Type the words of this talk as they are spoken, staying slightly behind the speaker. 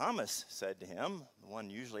Thomas said to him, the one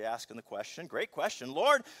usually asking the question, great question,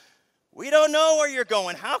 Lord, we don't know where you're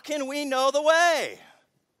going. How can we know the way?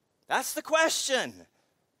 That's the question.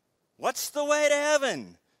 What's the way to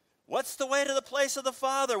heaven? What's the way to the place of the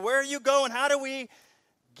Father? Where are you going? How do we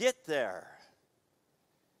get there?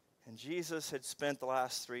 And Jesus had spent the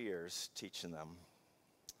last 3 years teaching them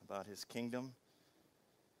about his kingdom.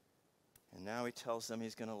 And now he tells them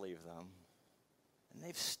he's going to leave them. And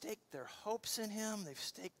they've staked their hopes in him. They've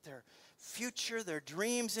staked their future, their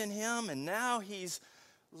dreams in him. And now he's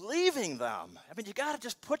leaving them. I mean, you got to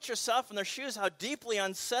just put yourself in their shoes, how deeply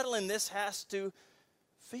unsettling this has to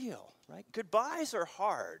feel, right? Goodbyes are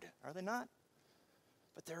hard, are they not?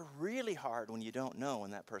 But they're really hard when you don't know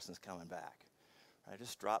when that person's coming back. I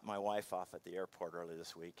just dropped my wife off at the airport earlier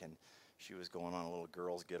this week, and she was going on a little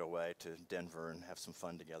girls' getaway to Denver and have some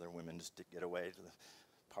fun together. Women just get away to the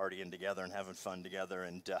partying together and having fun together.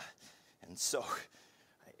 And so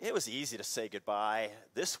it was easy to say goodbye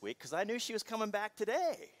this week because I knew she was coming back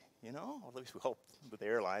today, you know. At least we hope with the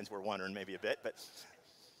airlines we're wondering maybe a bit. But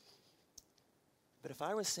if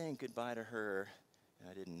I was saying goodbye to her and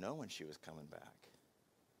I didn't know when she was coming back,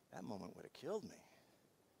 that moment would have killed me,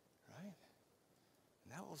 right?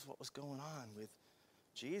 And that was what was going on with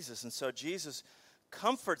Jesus. And so Jesus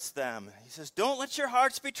comforts them. He says, don't let your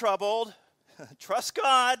hearts be troubled. Trust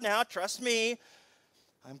God now, trust me.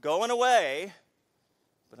 I'm going away,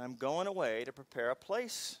 but I'm going away to prepare a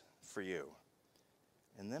place for you.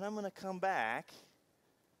 And then I'm going to come back,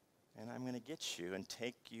 and I'm going to get you and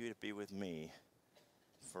take you to be with me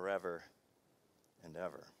forever and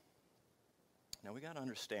ever. Now we got to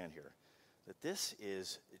understand here that this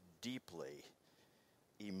is deeply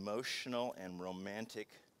emotional and romantic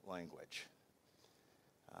language.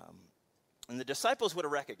 And the disciples would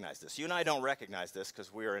have recognized this. You and I don't recognize this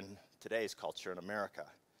because we're in today's culture in America.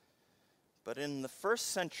 But in the first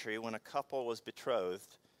century, when a couple was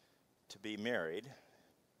betrothed to be married,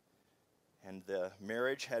 and the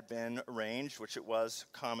marriage had been arranged, which it was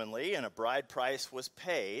commonly, and a bride price was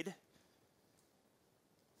paid,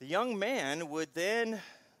 the young man would then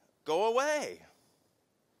go away,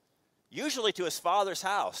 usually to his father's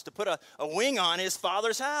house, to put a wing on his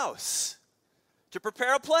father's house, to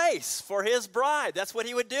prepare a place for his bride. That's what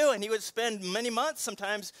he would do, and he would spend many months,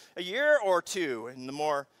 sometimes a year or two, in the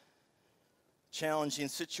more challenging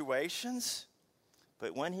situations.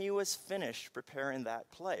 But when he was finished preparing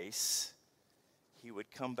that place, he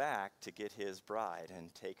would come back to get his bride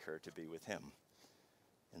and take her to be with him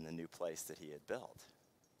in the new place that he had built.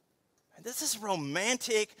 And this is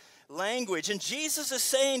romantic language. And Jesus is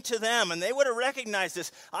saying to them, and they would have recognized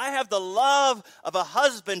this, I have the love of a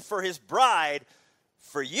husband for his bride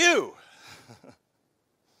for you.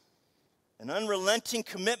 An unrelenting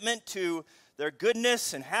commitment to their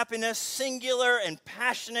goodness and happiness, singular and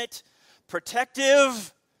passionate,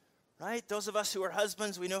 protective, right? Those of us who are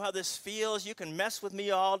husbands, we know how this feels. You can mess with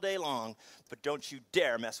me all day long, but don't you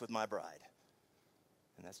dare mess with my bride.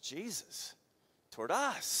 And that's Jesus toward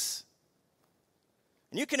us.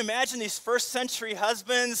 And you can imagine these first century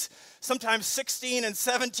husbands, sometimes 16 and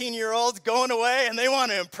 17-year-olds going away, and they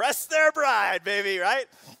want to impress their bride, baby, right?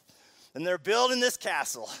 And they're building this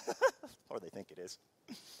castle, or they think it is.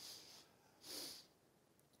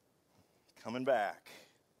 Coming back.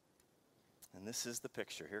 And this is the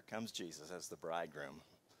picture. Here comes Jesus as the bridegroom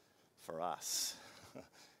for us.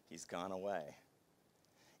 He's gone away.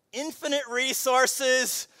 Infinite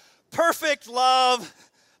resources, perfect love,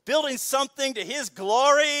 building something to his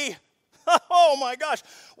glory. Oh my gosh,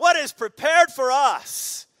 what is prepared for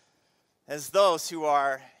us as those who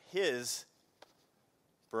are his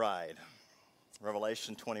bride?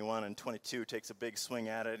 Revelation 21 and 22 takes a big swing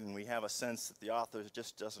at it, and we have a sense that the author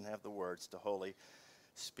just doesn't have the words to wholly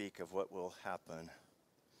speak of what will happen.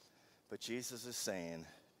 But Jesus is saying,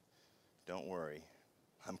 don't worry,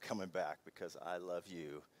 I'm coming back because I love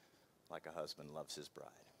you like a husband loves his bride.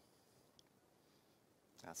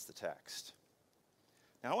 That's the text.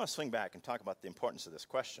 Now I want to swing back and talk about the importance of this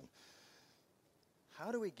question.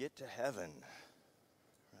 How do we get to heaven?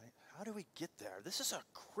 Right? How do we get there? This is a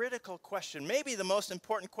critical question, maybe the most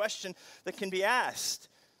important question that can be asked.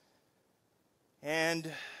 And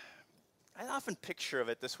I often picture of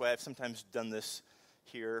it this way. I've sometimes done this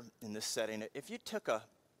here in this setting. If you took a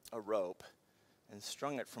rope and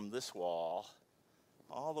strung it from this wall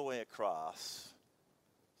all the way across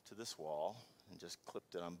to this wall and just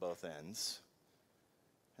clipped it on both ends,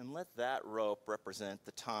 and let that rope represent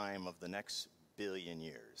the time of the next billion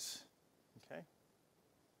years, okay?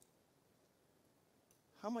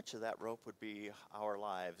 How much of that rope would be our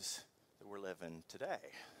lives that we're living today?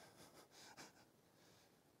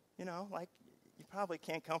 You know, like you probably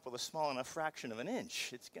can't come up with a small enough fraction of an inch.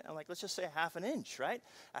 It's like, let's just say a half an inch, right?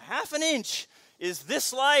 A half an inch is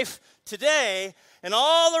this life today, and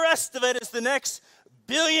all the rest of it is the next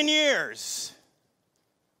billion years.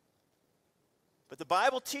 But the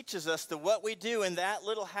Bible teaches us that what we do in that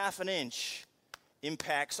little half an inch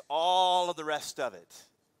impacts all of the rest of it.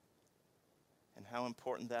 And how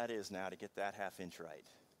important that is now to get that half inch right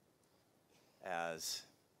as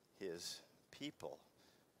his people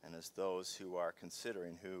and as those who are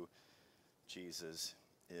considering who Jesus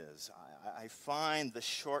is. I find the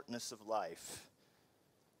shortness of life,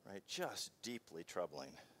 right, just deeply troubling.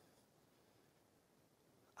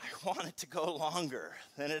 I want it to go longer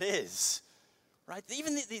than it is. Right?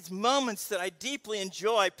 Even these moments that I deeply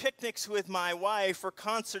enjoy, picnics with my wife or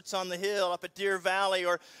concerts on the hill up at Deer Valley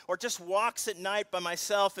or just walks at night by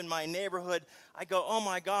myself in my neighborhood, I go, oh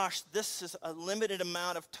my gosh, this is a limited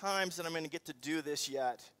amount of times that I'm going to get to do this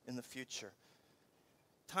yet in the future.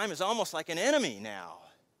 Time is almost like an enemy now.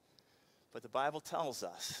 But the Bible tells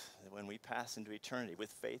us that when we pass into eternity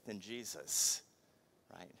with faith in Jesus,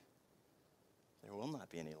 right, there will not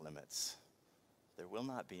be any limits. There will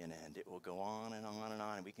not be an end. It will go on and on and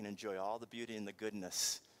on. And we can enjoy all the beauty and the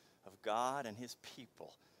goodness of God and his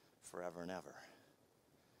people forever and ever.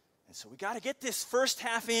 And so we got to get this first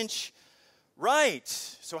half inch right.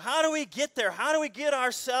 So how do we get there? How do we get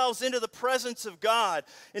ourselves into the presence of God,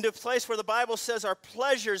 into a place where the Bible says our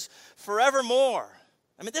pleasures forevermore?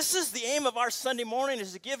 I mean, this is the aim of our Sunday morning,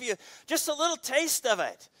 is to give you just a little taste of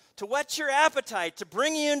it, to whet your appetite, to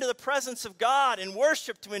bring you into the presence of God in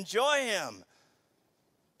worship, to enjoy him.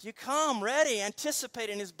 You come ready,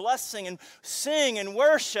 anticipating his blessing, and sing and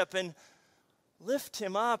worship and lift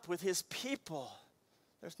him up with his people.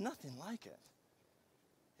 There's nothing like it.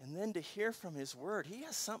 And then to hear from his word, he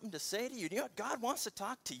has something to say to you. You know what? God wants to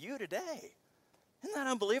talk to you today. Isn't that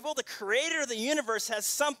unbelievable? The creator of the universe has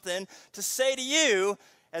something to say to you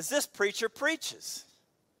as this preacher preaches.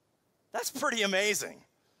 That's pretty amazing.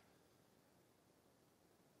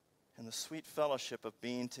 And the sweet fellowship of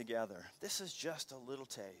being together. This is just a little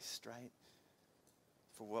taste, right,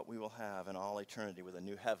 for what we will have in all eternity with a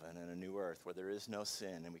new heaven and a new earth where there is no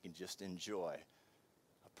sin and we can just enjoy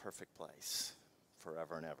a perfect place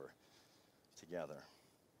forever and ever together.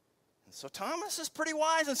 And so Thomas is pretty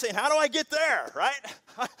wise in saying, how do I get there, right?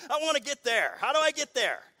 I want to get there. How do I get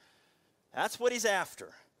there? That's what he's after.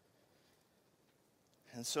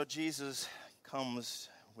 And so Jesus comes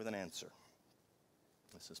with an answer.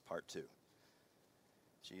 This is part 2.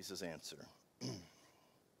 Jesus' answer.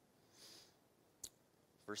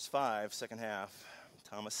 Verse 5, second half,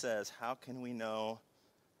 Thomas says, how can we know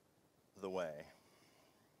the way?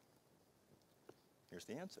 Here's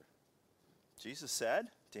the answer. Jesus said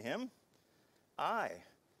to him, I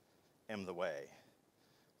am the way,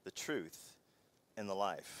 the truth, and the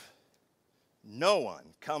life. No one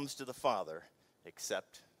comes to the Father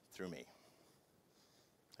except through me.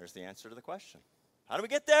 There's the answer to the question. How do we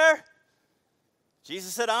get there?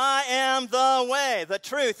 Jesus said, I am the way, the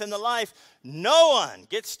truth, and the life. No one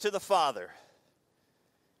gets to the Father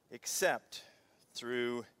except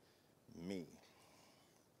through me.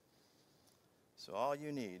 So all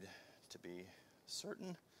you need to be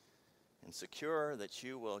certain and secure that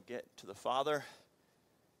you will get to the Father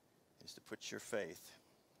is to put your faith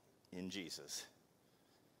in Jesus.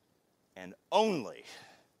 And only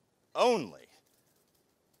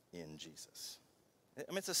in Jesus. I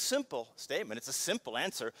mean, it's a simple statement. It's a simple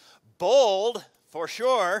answer. Bold, for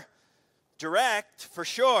sure. Direct, for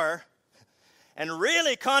sure. And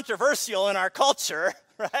really controversial in our culture,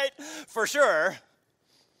 right? For sure.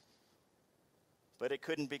 But it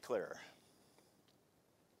couldn't be clearer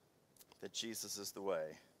that Jesus is the way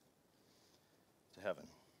to heaven.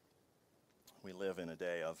 We live in a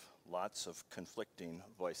day of lots of conflicting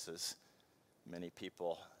voices. Many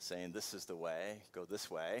people saying this is the way, go this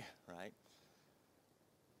way, right?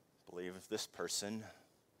 Believe this person,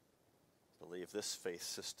 believe this faith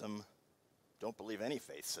system, don't believe any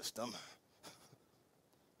faith system,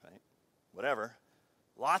 right? Whatever.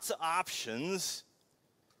 Lots of options.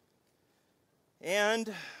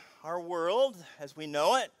 And our world, as we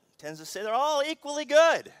know it, tends to say they're all equally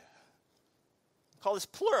good. We call this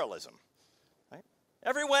pluralism, right?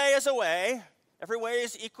 Every way is a way. Every way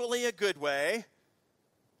is equally a good way.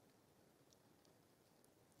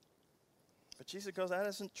 But Jesus goes, that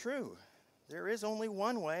isn't true. There is only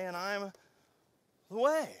one way, and I'm the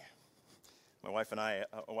way. My wife and I,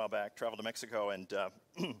 a while back, traveled to Mexico, and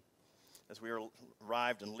as we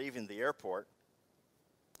arrived and leaving the airport,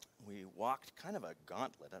 we walked kind of a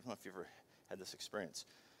gauntlet. I don't know if you've ever had this experience,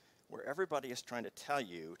 where everybody is trying to tell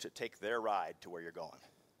you to take their ride to where you're going.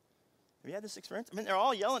 Have you had this experience? I mean, they're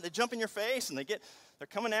all yelling. They jump in your face, and they're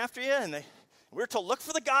coming after you, and we're told, look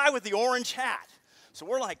for the guy with the orange hat. So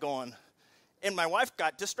we're like going, and my wife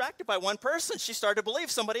got distracted by one person. She started to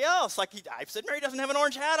believe somebody else. Like, I said, Mary doesn't have an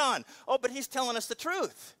orange hat on. Oh, but he's telling us the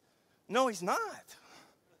truth. No, he's not.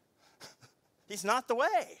 He's not the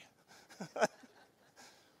way.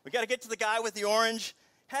 We got to get to the guy with the orange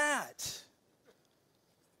hat.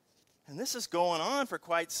 And this is going on for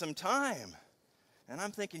quite some time. And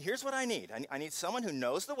I'm thinking, here's what I need. I need someone who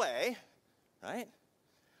knows the way, right?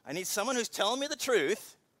 I need someone who's telling me the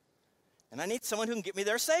truth. And I need someone who can get me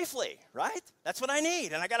there safely, right? That's what I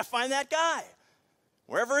need. And I got to find that guy.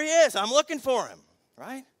 Wherever he is, I'm looking for him,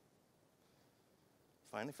 right?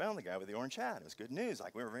 Finally found the guy with the orange hat. It was good news.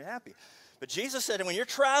 Like, we were very happy. But Jesus said, when you're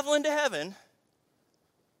traveling to heaven,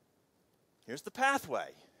 here's the pathway,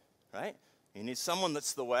 right? You need someone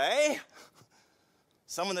that's the way,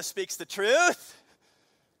 someone that speaks the truth,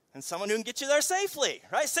 and someone who can get you there safely,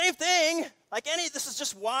 right? Same thing. This is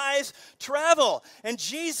just wise travel. And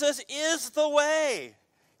Jesus is the way.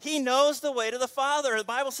 He knows the way to the Father. The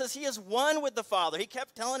Bible says he is one with the Father. He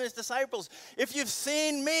kept telling his disciples, if you've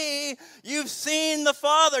seen me, you've seen the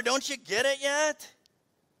Father. Don't you get it yet?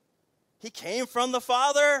 He came from the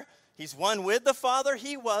Father. He's one with the Father.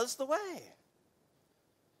 He was the way.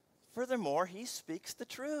 Furthermore, he speaks the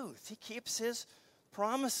truth. He keeps his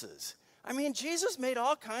promises. I mean, Jesus made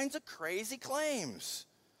all kinds of crazy claims,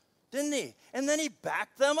 didn't he? And then he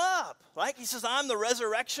backed them up. Like, he says, I'm the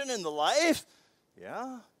resurrection and the life.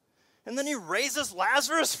 Yeah. And then he raises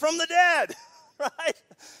Lazarus from the dead, right?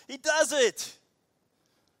 He does it.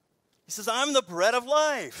 He says, I'm the bread of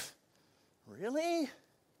life. Really?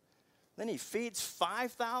 Then he feeds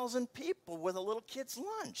 5,000 people with a little kid's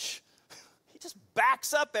lunch. He just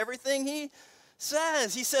backs up everything he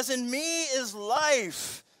says. He says, in me is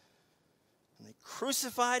life. And they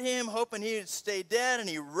crucified him, hoping he would stay dead, and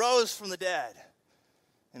he rose from the dead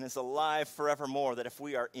and is alive forevermore, that if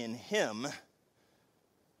we are in him,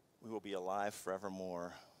 we will be alive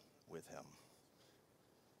forevermore with him.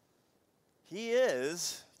 He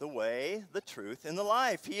is the way, the truth, and the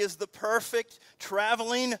life. He is the perfect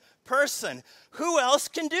traveling person. Who else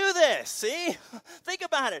can do this? See? Think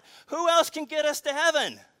about it. Who else can get us to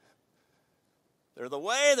heaven? They're the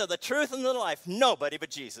way, they're the truth, and the life. Nobody but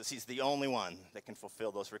Jesus. He's the only one that can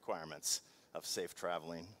fulfill those requirements of safe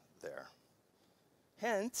traveling there.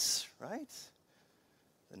 Hence, right?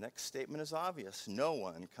 The next statement is obvious. No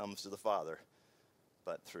one comes to the Father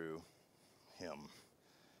but through him.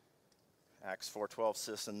 Acts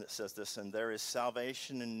 4:12 says this, and there is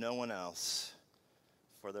salvation in no one else,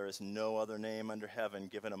 for there is no other name under heaven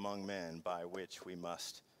given among men by which we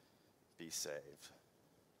must be saved.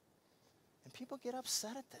 And people get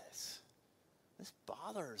upset at this. This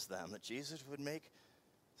bothers them that Jesus would make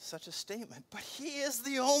such a statement. But he is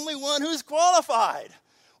the only one who's qualified.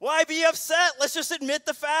 Why be upset? Let's just admit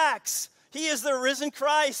the facts. He is the risen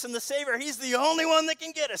Christ and the Savior. He's the only one that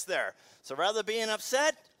can get us there. So rather than being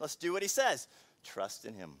upset, let's do what he says. Trust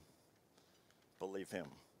in him. Believe him.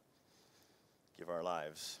 Give our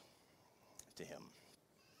lives to him.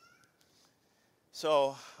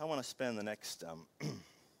 So I want to spend the next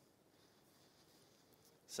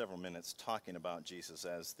several minutes talking about Jesus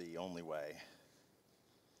as the only way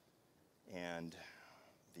and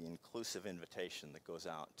the inclusive invitation that goes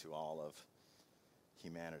out to all of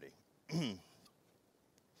humanity.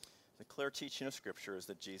 The clear teaching of Scripture is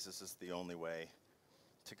that Jesus is the only way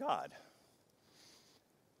to God.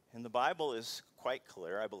 And the Bible is quite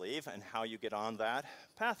clear, I believe, in how you get on that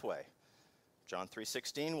pathway. John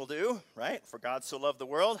 3:16 will do, right? For God so loved the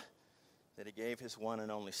world that he gave his one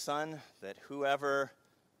and only Son, that whoever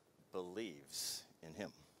believes in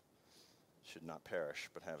him should not perish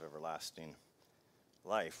but have everlasting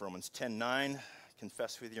life. Romans 10:9,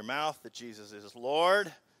 confess with your mouth that Jesus is Lord.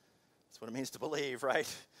 That's what it means to believe, right?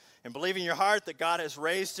 And believe in your heart that God has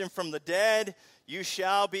raised him from the dead, you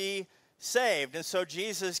shall be saved. And so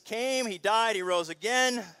Jesus came, he died, he rose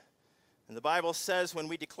again. And the Bible says when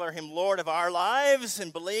we declare him Lord of our lives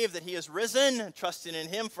and believe that he is risen, and trusting in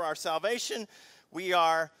him for our salvation, we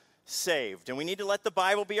are saved. And we need to let the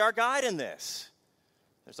Bible be our guide in this.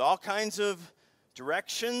 There's all kinds of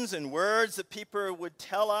directions and words that people would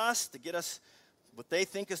tell us to get us what they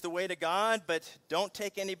think is the way to God, but don't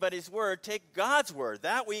take anybody's word. Take God's word.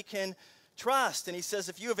 That we can trust. And he says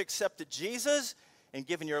if you have accepted Jesus and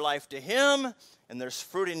given your life to him, and there's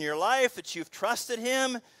fruit in your life that you've trusted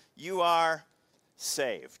him, you are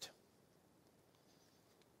saved.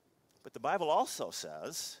 But the Bible also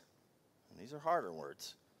says, and these are harder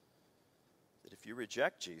words, that if you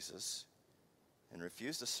reject Jesus and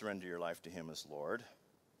refuse to surrender your life to him as Lord,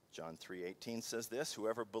 John 3:18 says this,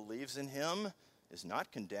 whoever believes in him is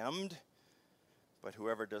not condemned, but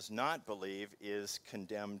whoever does not believe is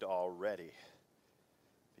condemned already,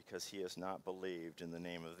 because he has not believed in the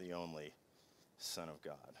name of the only Son of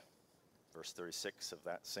God. Verse 36 of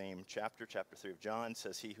that same chapter 3 of John,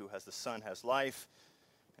 says, he who has the Son has life,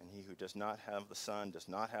 and he who does not have the Son does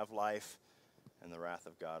not have life, and the wrath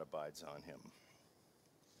of God abides on him.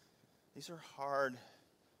 These are hard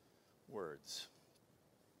words.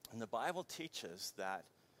 And the Bible teaches that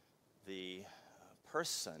the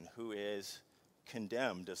person who is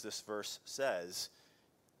condemned, as this verse says,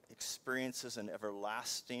 experiences an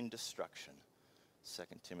everlasting destruction. 2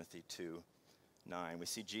 Timothy 2:9. We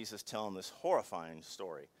see Jesus telling this horrifying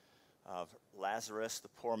story of Lazarus, the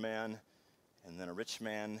poor man, and then a rich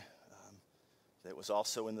man that was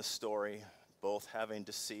also in the story, both having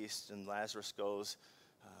deceased, and Lazarus goes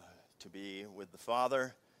to be with the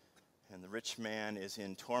Father, and the rich man is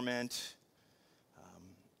in torment,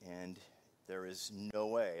 and there is no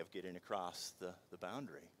way of getting across the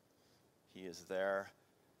boundary. He is there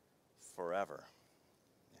forever.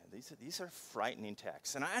 These are frightening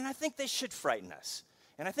texts, and I think they should frighten us.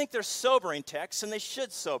 And I think they're sobering texts, and they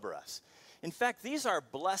should sober us. In fact, these are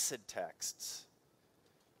blessed texts,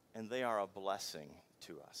 and they are a blessing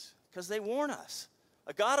to us because they warn us.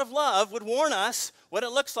 A God of love would warn us what it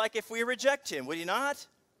looks like if we reject him, would he not?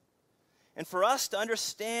 And for us to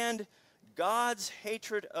understand God's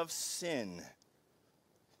hatred of sin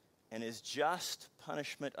and his just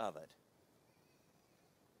punishment of it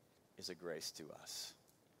is a grace to us.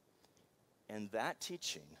 And that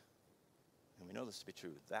teaching, and we know this to be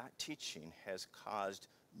true, that teaching has caused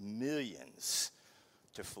millions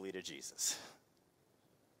to flee to Jesus.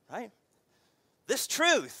 Right? This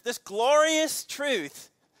truth, this glorious truth,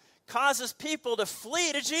 causes people to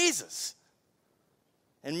flee to Jesus.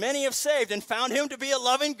 And many have saved and found him to be a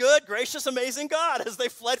loving, good, gracious, amazing God as they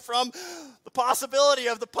fled from the possibility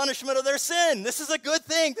of the punishment of their sin. This is a good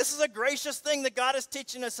thing. This is a gracious thing that God is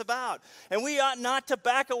teaching us about. And we ought not to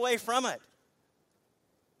back away from it.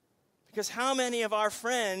 Because how many of our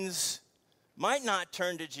friends might not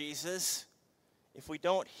turn to Jesus if we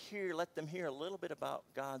don't let them hear a little bit about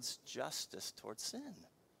God's justice towards sin?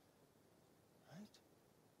 Right?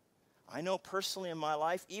 I know personally in my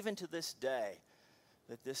life, even to this day,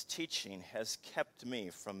 that this teaching has kept me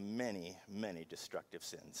from many, many destructive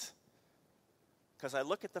sins. Because I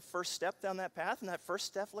look at the first step down that path, and that first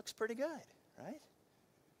step looks pretty good, right?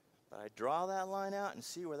 But I draw that line out and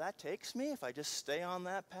see where that takes me if I just stay on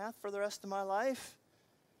that path for the rest of my life.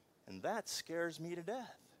 And that scares me to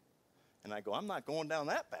death. And I go, I'm not going down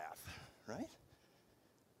that path, right?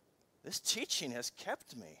 This teaching has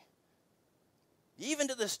kept me, even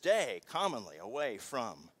to this day, commonly away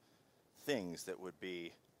from things that would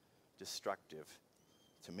be destructive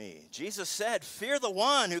to me. Jesus said, fear the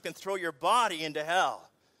one who can throw your body into hell.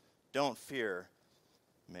 Don't fear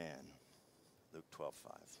man. Luke 12:5.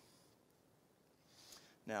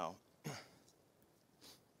 Now,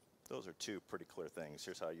 those are two pretty clear things.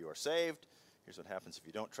 Here's how you are saved. Here's what happens if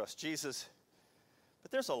you don't trust Jesus.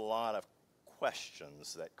 But there's a lot of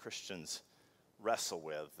questions that Christians wrestle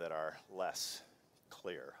with that are less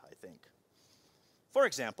clear, I think. For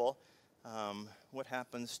example, what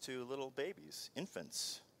happens to little babies,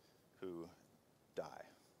 infants who die?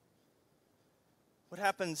 What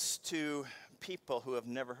happens to people who have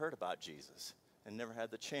never heard about Jesus and never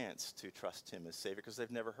had the chance to trust him as Savior because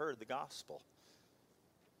they've never heard the gospel?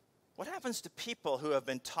 What happens to people who have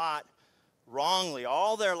been taught wrongly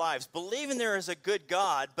all their lives, believing there is a good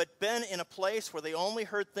God, but been in a place where they only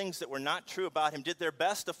heard things that were not true about him, did their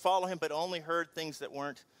best to follow him, but only heard things that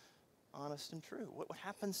weren't honest and true? What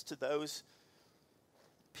happens to those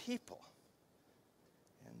people?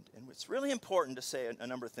 And it's really important to say a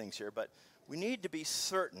number of things here, but we need to be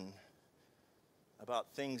certain about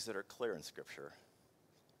things that are clear in Scripture,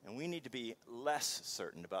 and we need to be less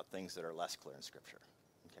certain about things that are less clear in Scripture,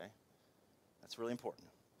 okay? That's really important.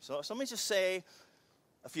 So let me just say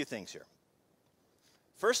a few things here.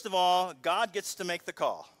 First of all, God gets to make the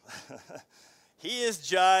call. He is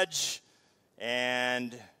judge,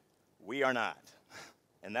 and we are not.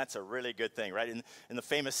 And that's a really good thing, right? In the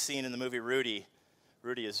famous scene in the movie Rudy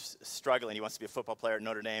is struggling. He wants to be a football player at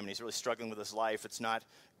Notre Dame, and he's really struggling with his life. It's not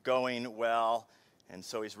going well, and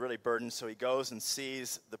so he's really burdened. So he goes and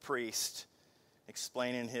sees the priest,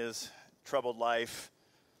 explaining his troubled life.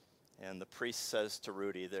 And the priest says to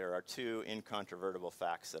Rudy, there are two incontrovertible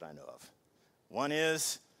facts that I know of. One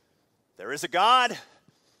is, there is a God,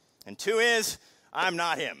 and two is, I'm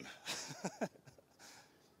not him.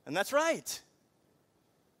 And that's right.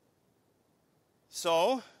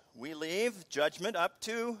 So we leave judgment up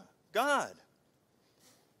to God.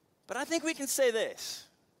 But I think we can say this,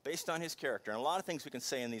 based on his character, and a lot of things we can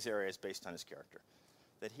say in these areas based on his character,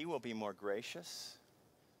 that he will be more gracious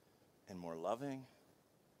and more loving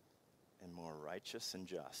and more righteous and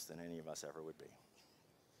just than any of us ever would be.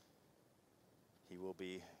 He will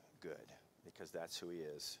be good because that's who he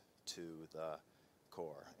is to the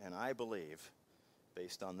core. And I believe,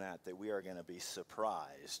 based on that we are going to be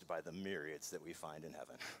surprised by the myriads that we find in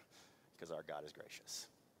heaven because our God is gracious.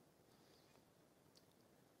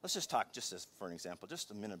 Let's just talk, just as for an example,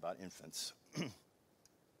 just a minute about infants.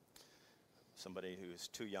 Somebody who's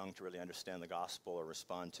too young to really understand the gospel or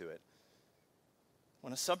respond to it.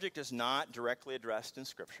 When a subject is not directly addressed in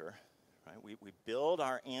Scripture, right, we build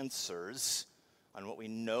our answers on what we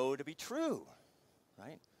know to be true,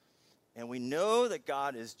 right? And we know that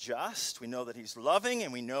God is just, we know that he's loving,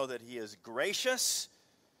 and we know that he is gracious.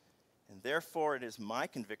 And therefore, it is my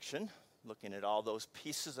conviction, looking at all those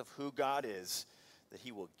pieces of who God is, that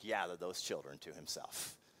he will gather those children to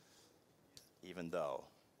himself, even though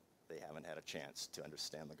they haven't had a chance to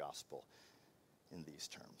understand the gospel in these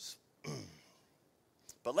terms.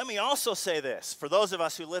 But let me also say this, for those of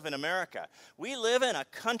us who live in America, we live in a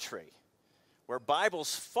country where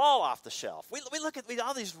Bibles fall off the shelf. We look at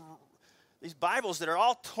all these Bibles that are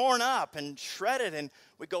all torn up and shredded, and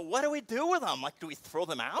we go, what do we do with them? Like, do we throw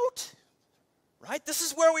them out? Right? This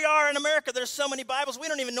is where we are in America. There's so many Bibles, we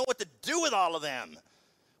don't even know what to do with all of them.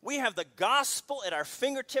 We have the gospel at our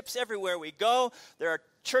fingertips everywhere we go. There are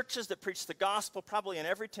churches that preach the gospel probably in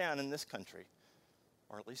every town in this country,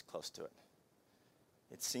 or at least close to it.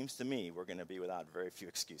 It seems to me we're going to be without very few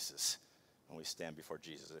excuses when we stand before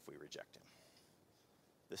Jesus if we reject him.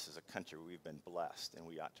 This is a country where we've been blessed, and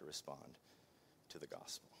we ought to respond to the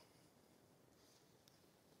gospel.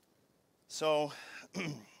 So,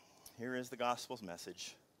 here is the gospel's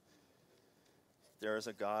message. There is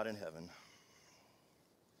a God in heaven,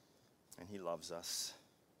 and he loves us.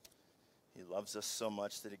 He loves us so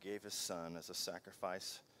much that he gave his son as a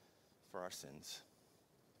sacrifice for our sins.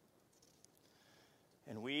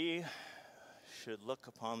 And we should look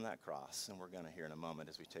upon that cross, and we're going to hear in a moment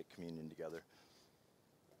as we take communion together,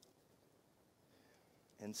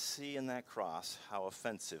 and see in that cross how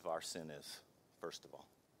offensive our sin is, first of all.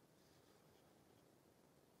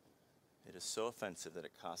 It is so offensive that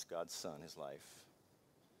it cost God's son his life.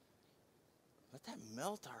 Let that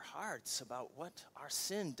melt our hearts about what our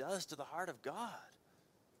sin does to the heart of God.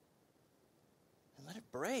 And let it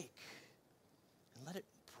break. And let it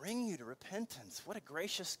bring you to repentance. What a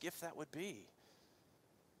gracious gift that would be.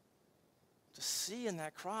 To see in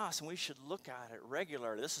that cross, and we should look at it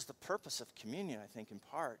regularly. This is the purpose of communion, I think, in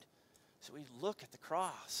part. So we look at the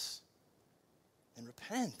cross and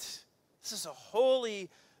repent. This is a holy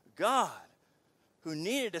God who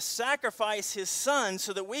needed to sacrifice his son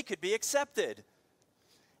so that we could be accepted.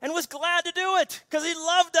 And was glad to do it because he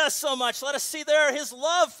loved us so much. Let us see there his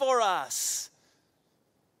love for us.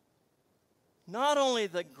 Not only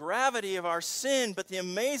the gravity of our sin, but the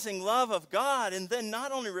amazing love of God. And then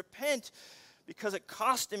not only repent because it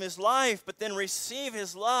cost him his life, but then receive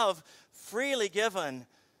his love freely given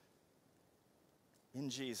in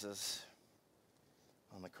Jesus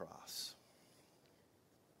on the cross.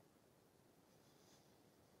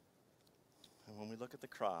 And when we look at the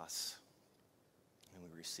cross and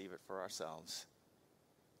we receive it for ourselves,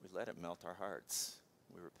 we let it melt our hearts.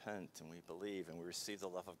 We repent and we believe and we receive the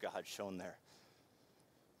love of God shown there.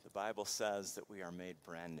 The Bible says that we are made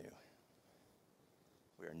brand new.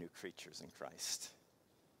 We are new creatures in Christ.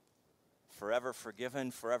 Forever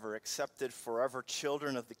forgiven, forever accepted, forever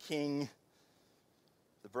children of the King.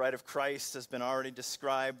 The bride of Christ has been already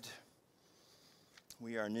described.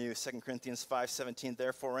 We are new. 2 Corinthians 5:17,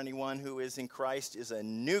 therefore anyone who is in Christ is a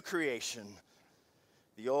new creation.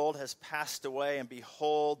 The old has passed away, and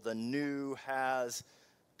behold, the new has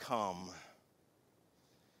come.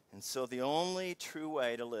 And so the only true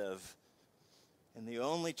way to live and the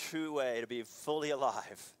only true way to be fully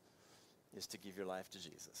alive is to give your life to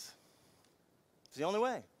Jesus. It's the only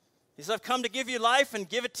way. He says, I've come to give you life and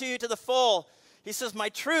give it to you to the full. He says, my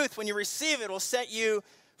truth, when you receive it, will set you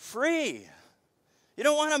free. You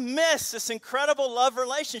don't want to miss this incredible love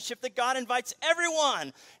relationship that God invites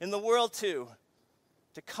everyone in the world to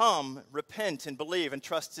come, repent, and believe, and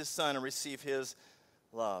trust his son and receive his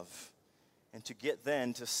love. And to get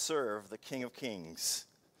then to serve the King of Kings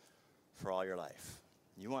for all your life.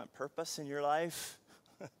 You want purpose in your life?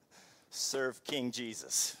 Serve King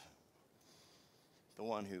Jesus, the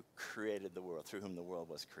one who created the world, through whom the world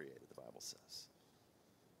was created, the Bible says.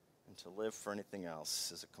 And to live for anything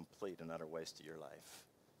else is a complete and utter waste of your life.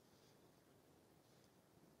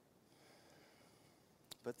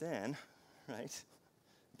 But then, right?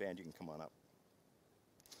 Band, you can come on up.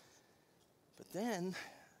 But then,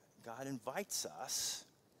 God invites us,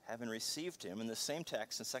 having received him, in the same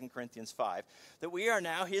text in 2 Corinthians 5, that we are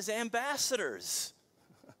now his ambassadors.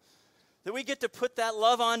 That we get to put that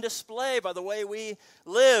love on display by the way we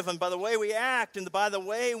live and by the way we act and by the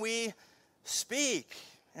way we speak.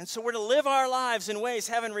 And so we're to live our lives in ways,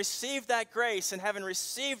 having received that grace and having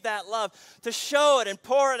received that love, to show it and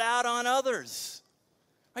pour it out on others.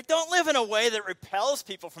 Right? Don't live in a way that repels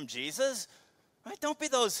people from Jesus. Right? Don't be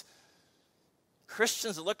those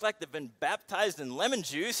Christians that look like they've been baptized in lemon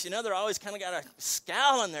juice. You know, they're always kind of got a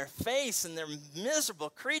scowl on their face and they're miserable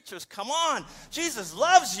creatures. Come on, Jesus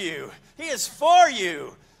loves you. He is for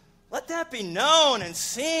you. Let that be known and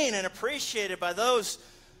seen and appreciated by those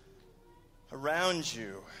around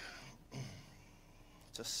you.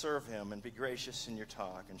 To serve him and be gracious in your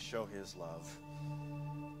talk and show his love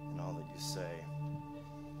in all that you say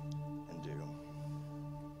and do.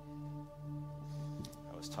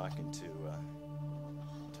 I was talking to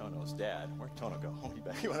Tono's dad. Where'd Tono go? Oh,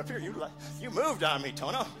 you went up here. You moved on me,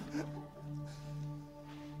 Tono.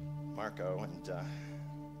 Marco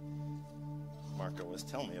was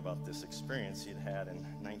telling me about this experience he'd had in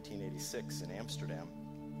 1986 in Amsterdam,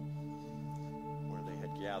 where they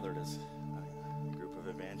had gathered as a group of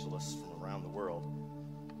evangelists from around the world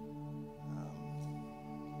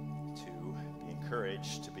to be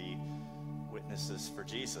encouraged to be witnesses for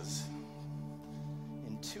Jesus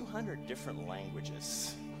in 200 different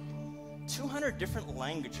languages. 200 different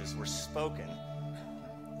languages were spoken.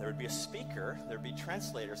 There would be a speaker, there would be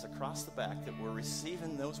translators across the back that were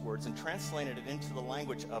receiving those words and translating it into the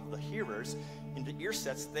language of the hearers, into ear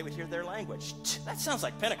sets that they would hear their language. That sounds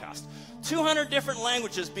like Pentecost. 200 different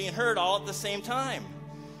languages being heard all at the same time.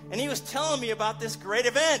 And he was telling me about this great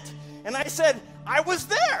event. And I said, I was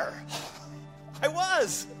there. I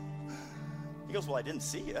was. He goes, well, I didn't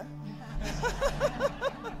see you.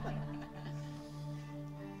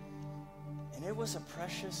 And it was a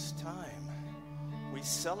precious time. We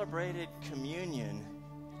celebrated communion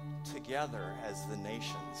together as the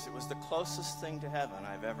nations. It was the closest thing to heaven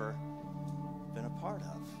I've ever been a part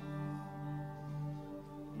of.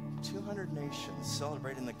 200 nations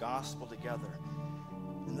celebrating the gospel together.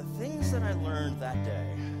 And the things that I learned that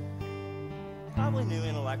day, probably knew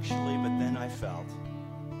intellectually, but then I felt,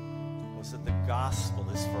 was that the gospel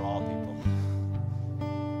is for all people.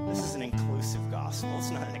 This is an inclusive gospel.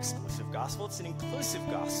 It's not an exclusive gospel. It's an inclusive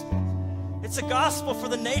gospel. It's a gospel for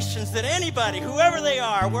the nations, that anybody, whoever they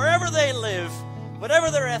are, wherever they live, whatever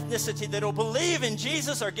their ethnicity, that will believe in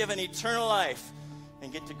Jesus are given eternal life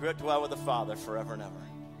and get to dwell with the Father forever and ever.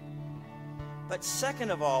 But second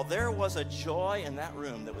of all, there was a joy in that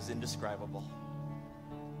room that was indescribable.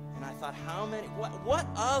 And I thought, what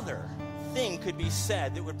other thing could be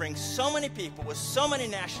said that would bring so many people with so many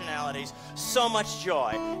nationalities so much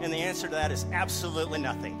joy? And the answer to that is absolutely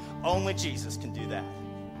nothing. Only Jesus can do that.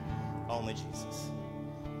 Only Jesus.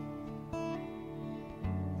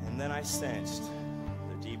 And then I sensed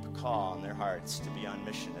the deep call in their hearts to be on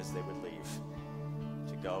mission as they would leave,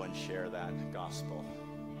 to go and share that gospel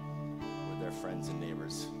with their friends and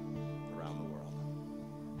neighbors around the world.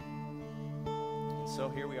 And so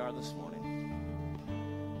here we are this morning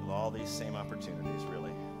with all these same opportunities,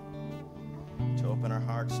 really, to open our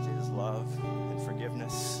hearts to his love and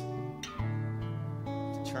forgiveness,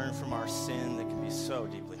 to turn from our sin that can be so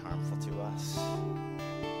deeply harmful to us,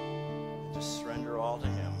 and to surrender all to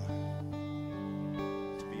him,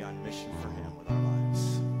 to be on mission for him with our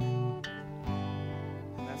lives.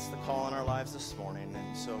 And that's the call in our lives this morning.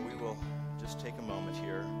 And so we will just take a moment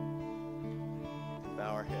here and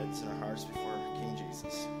bow our heads and our hearts before King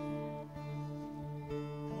Jesus.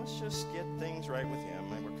 And let's just get things right with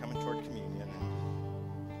him. And we're coming toward communion.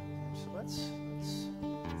 And so let's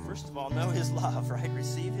first of all know his love, right?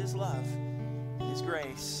 Receive his love and his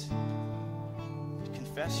grace.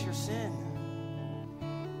 Confess your sin.